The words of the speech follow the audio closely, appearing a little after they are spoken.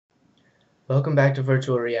Welcome back to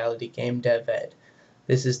Virtual Reality Game Dev Ed.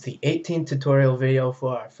 This is the 18th tutorial video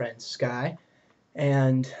for our friend Sky,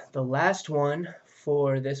 and the last one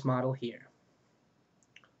for this model here.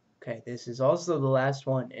 Okay, this is also the last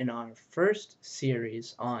one in our first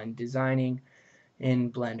series on designing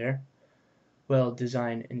in Blender. Well,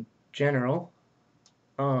 design in general.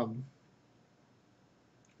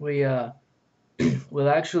 We'll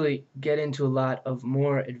actually get into a lot of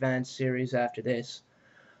more advanced series after this.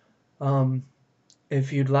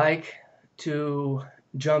 If you'd like to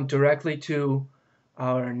jump directly to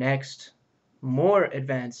our next more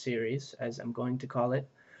advanced series, as I'm going to call it,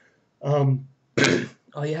 all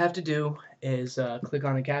you have to do is click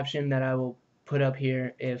on the caption that I will put up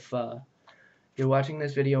here if you're watching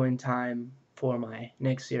this video in time for my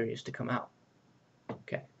next series to come out.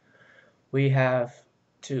 Okay, we have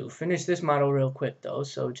to finish this model real quick though,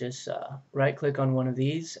 so just right click on one of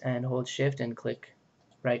these and hold shift and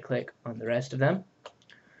right click on the rest of them.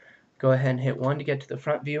 Go ahead and hit 1 to get to the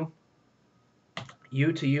front view,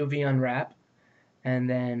 U to UV unwrap, and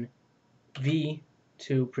then V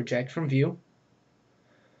to project from view.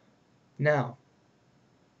 Now,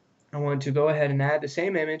 I want to go ahead and add the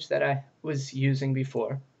same image that I was using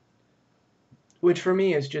before, which for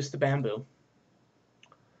me is just the bamboo.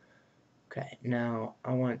 Okay, now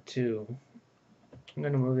I'm going to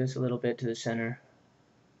move this a little bit to the center.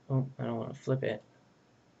 Oh, I don't want to flip it.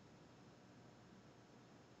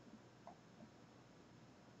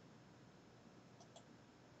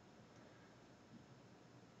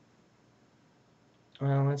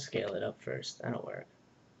 Well, let's scale it up first. That'll work.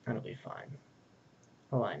 That'll be fine.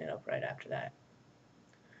 I'll line it up right after that.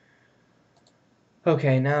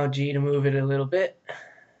 Okay, now G to move it a little bit.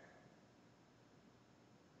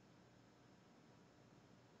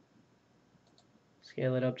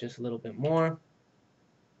 Scale it up just a little bit more.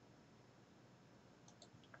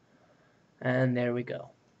 And there we go.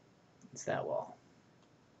 It's that wall.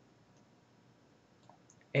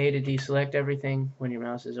 A to deselect everything when your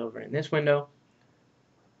mouse is over in this window.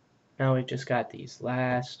 Now we've just got these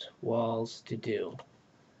last walls to do.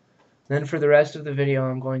 Then for the rest of the video,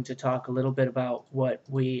 I'm going to talk a little bit about what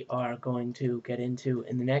we are going to get into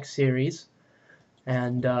in the next series,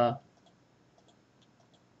 and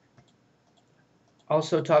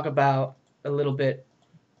also talk about a little bit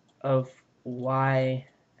of why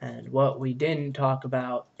and what we didn't talk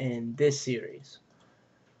about in this series.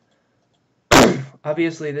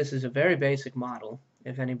 Obviously, this is a very basic model,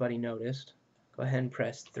 if anybody noticed. Go ahead and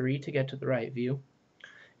press 3 to get to the right view.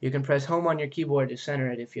 You can press home on your keyboard to center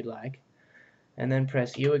it if you'd like, and then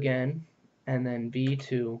press U again, and then V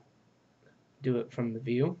to do it from the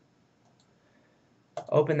view.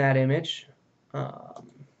 Open that image.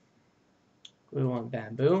 We want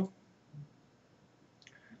bamboo,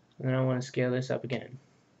 and then I want to scale this up again.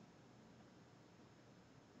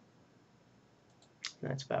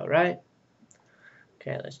 That's about right.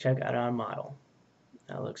 Okay, let's check out our model.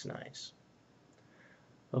 That looks nice.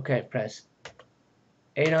 Okay, press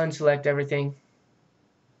A to unselect everything,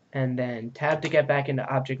 and then tab to get back into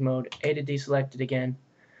object mode, A to deselect it again.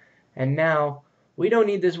 And now we don't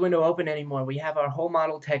need this window open anymore. We have our whole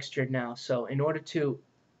model textured now. So in order to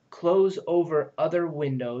close over other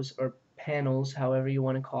windows or panels, however you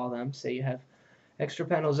want to call them, say you have extra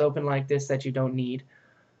panels open like this that you don't need,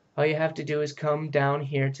 all you have to do is come down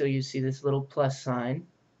here till you see this little plus sign,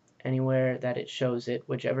 anywhere that it shows it,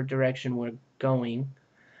 whichever direction we're going,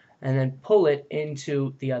 and then pull it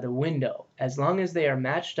into the other window. As long as they are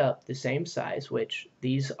matched up the same size, which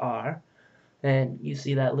these are, then you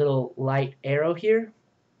see that little light arrow here.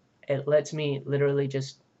 It lets me literally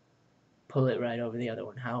just pull it right over the other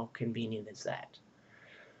one. How convenient is that?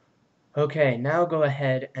 Okay, now go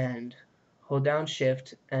ahead and hold down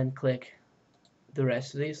Shift and click the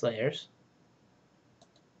rest of these layers.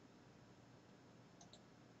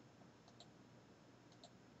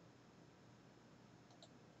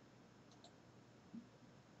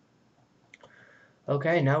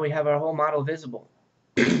 Okay, now we have our whole model visible.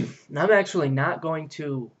 Now I'm actually not going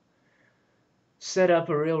to set up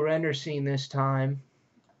a real render scene this time.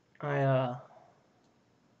 I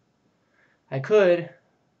could,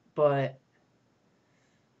 but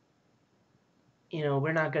you know,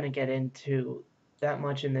 we're not going to get into that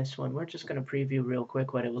much in this one. We're just going to preview real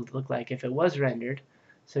quick what it would look like if it was rendered.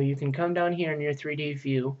 So you can come down here in your 3D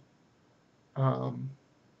view, all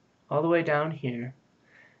the way down here.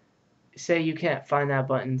 Say you can't find that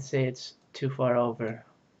button, say it's too far over.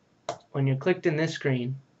 When you're clicked in this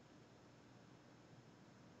screen,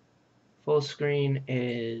 full screen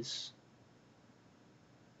is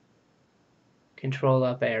Control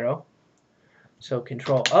up arrow. So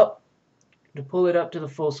Control up to pull it up to the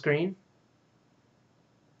full screen.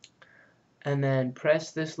 and then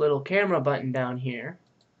press this little camera button down here,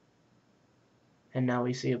 and now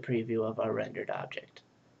we see a preview of our rendered object.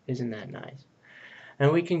 Isn't that nice?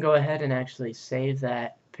 And we can go ahead and actually save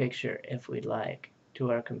that picture if we'd like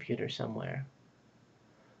to our computer somewhere.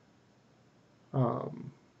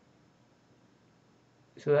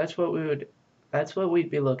 So that's what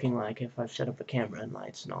we'd be looking like if I set up a camera and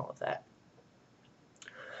lights and all of that.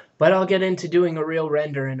 But I'll get into doing a real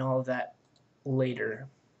render and all of that later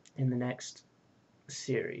in the next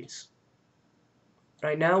series.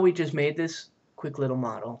 Right now we just made this quick little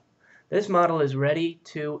model. This model is ready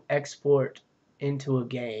to export into a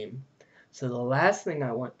game. So the last thing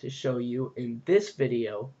I want to show you in this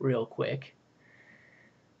video real quick,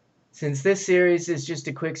 since this series is just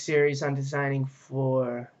a quick series on designing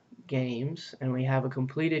for games, and we have a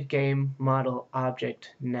completed game model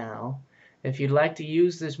object now, if you'd like to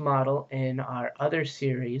use this model in our other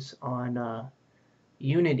series on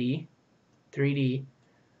Unity 3D,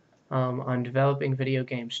 on developing video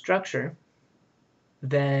game structure,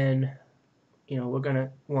 then we're going to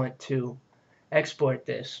want to export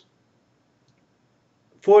this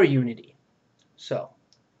for Unity. So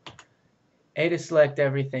A to select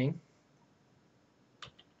everything.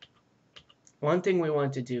 One thing we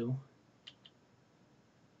want to do,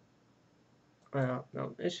 well,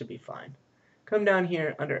 no, this should be fine. Come down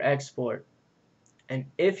here under export, and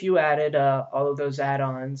if you added all of those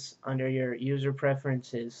add-ons under your user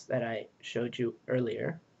preferences that I showed you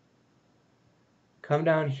earlier, come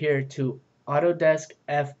down here to Autodesk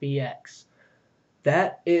FBX.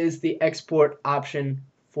 That is the export option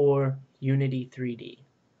for Unity 3D.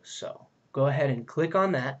 So go ahead and click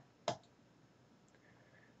on that,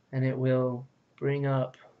 and it will bring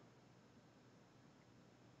up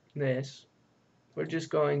this. We're just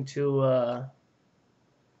going to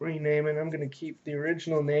rename it. I'm going to keep the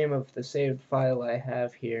original name of the saved file I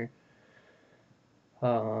have here,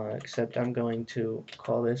 except I'm going to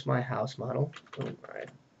call this my house model. I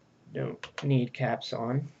don't need caps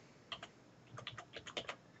on.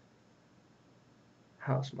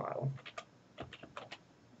 House model.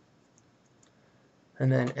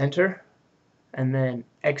 And then enter, and then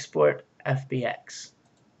export FBX.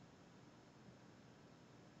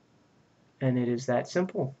 And it is that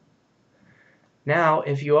simple. Now,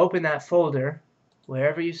 if you open that folder,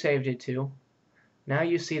 wherever you saved it to, now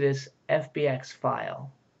you see this FBX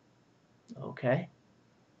file. Okay?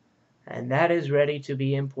 And that is ready to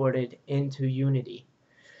be imported into Unity.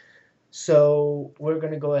 So we're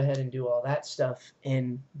going to go ahead and do all that stuff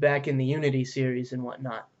back in the Unity series and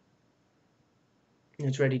whatnot.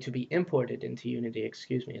 It's ready to be imported into Unity.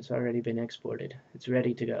 Excuse me, it's already been exported. It's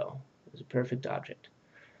ready to go. It's a perfect object.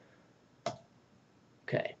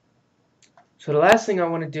 Okay. So the last thing I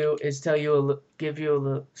want to do is give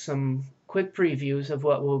you some quick previews of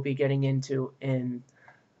what we'll be getting into in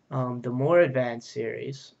the more advanced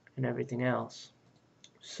series and everything else.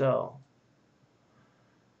 So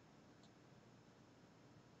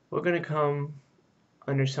we're going to come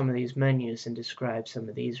under some of these menus and describe some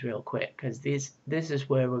of these real quick, because this is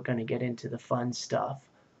where we're going to get into the fun stuff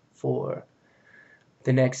for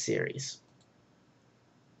the next series.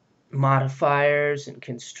 Modifiers and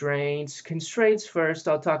constraints. Constraints first,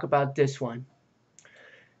 I'll talk about this one.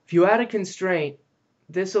 If you add a constraint,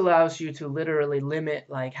 this allows you to literally limit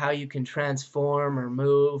like how you can transform or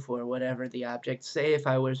move or whatever the object. Say if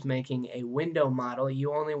I was making a window model,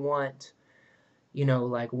 you only want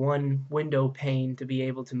like one window pane to be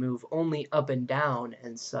able to move only up and down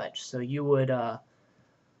and such. So you would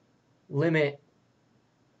limit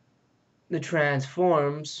the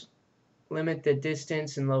transforms, limit the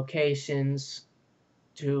distance and locations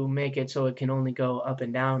to make it so it can only go up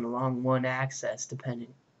and down along one axis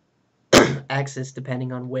depending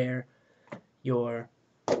on where your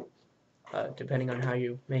depending on how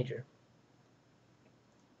you measure.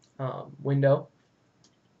 Window.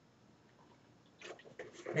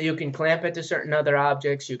 You can clamp it to certain other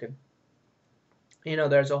objects. You can,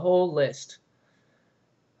 there's a whole list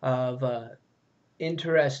of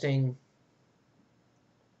interesting.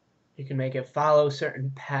 You can make it follow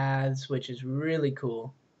certain paths, which is really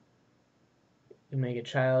cool. You can make a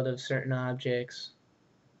child of certain objects.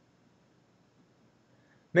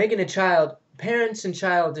 Making a child, parents and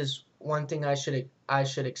child is one thing I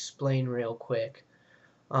should explain real quick.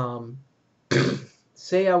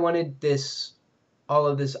 Say I wanted all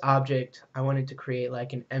of this object, I wanted to create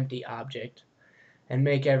like an empty object and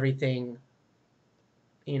make everything,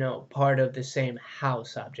 part of the same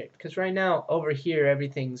house object. Because right now over here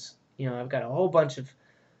everything's, I've got a whole bunch of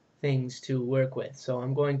things to work with. So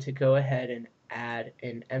I'm going to go ahead and add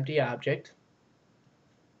an empty object.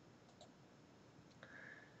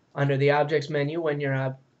 Under the Objects menu, when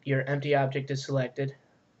your empty object is selected,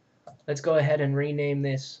 let's go ahead and rename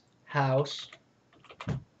this House.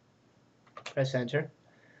 Press Enter.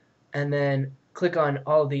 And then click on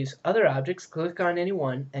all these other objects. Click on any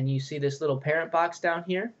one, and you see this little parent box down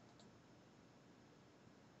here.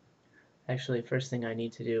 Actually, first thing I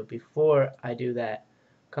need to do before I do that,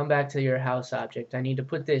 come back to your house object. I need to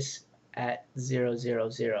put this at 0, 0,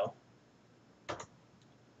 0.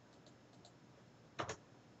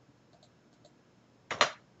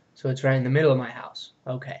 So it's right in the middle of my house.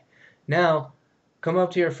 Okay. Now, come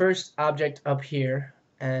up to your first object up here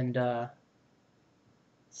and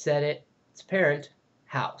set its parent,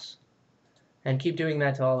 house. And keep doing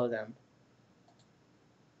that to all of them.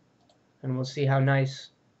 And we'll see how nice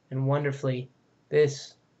and wonderfully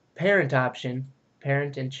this parent option,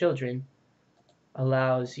 parent and children,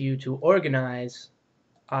 allows you to organize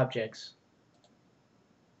objects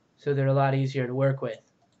so they're a lot easier to work with.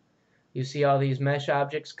 You see all these mesh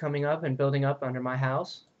objects coming up and building up under my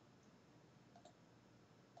house?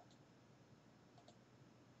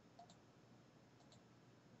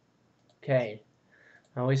 Okay,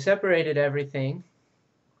 now we separated everything.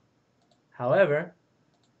 However,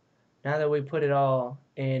 now that we put it all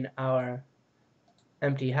in our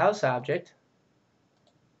empty house object,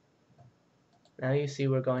 now you see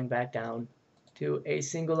we're going back down to a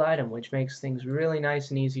single item, which makes things really nice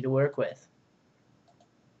and easy to work with.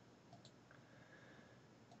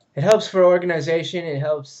 It helps for organization. It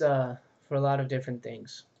helps for a lot of different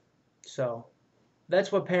things. So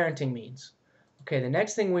that's what parenting means. Okay, the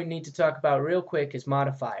next thing we need to talk about real quick is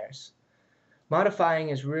modifiers. Modifying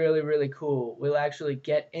is really, really cool. We'll actually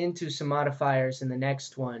get into some modifiers in the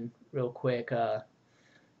next one real quick.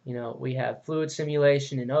 You know, we have fluid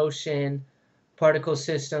simulation in ocean, particle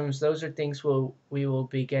systems. Those are things we will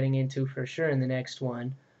be getting into for sure in the next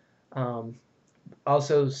one.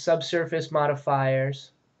 Also, subsurface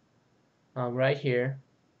modifiers. Right here,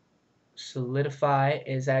 solidify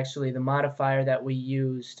is actually the modifier that we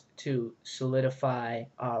used to solidify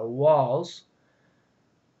our walls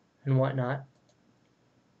and whatnot.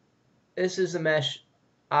 This is the mesh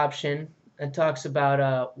option and talks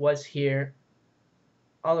about what's here.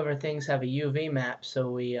 All of our things have a UV map,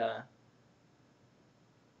 so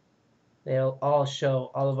they'll all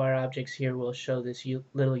show, all of our objects here will show this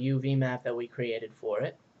little UV map that we created for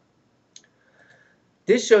it.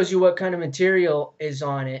 This shows you what kind of material is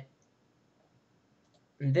on it.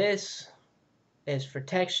 And this is for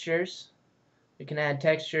textures. We can add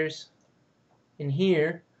textures in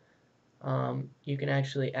here. You can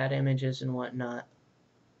actually add images and whatnot.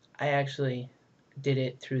 I actually did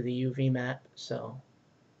it through the UV map, so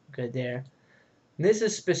good there. And this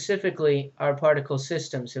is specifically our particle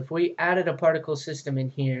systems. If we added a particle system in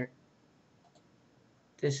here,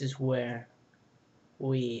 this is where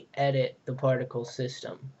we edit the particle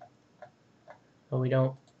system. But we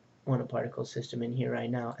don't want a particle system in here right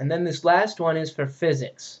now. And then this last one is for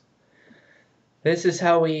physics. This is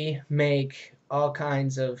how we make all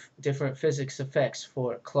kinds of different physics effects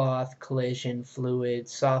for cloth, collision,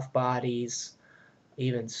 fluids, soft bodies,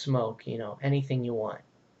 even smoke, you know, anything you want.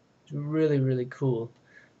 It's really, really cool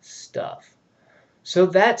stuff. So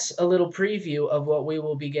that's a little preview of what we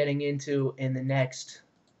will be getting into in the next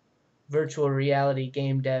virtual reality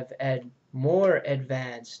game dev ed more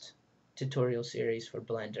advanced tutorial series for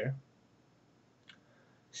Blender.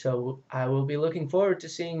 So I will be looking forward to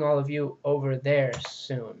seeing all of you over there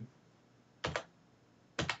soon.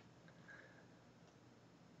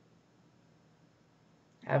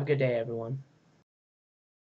 Have a good day, everyone.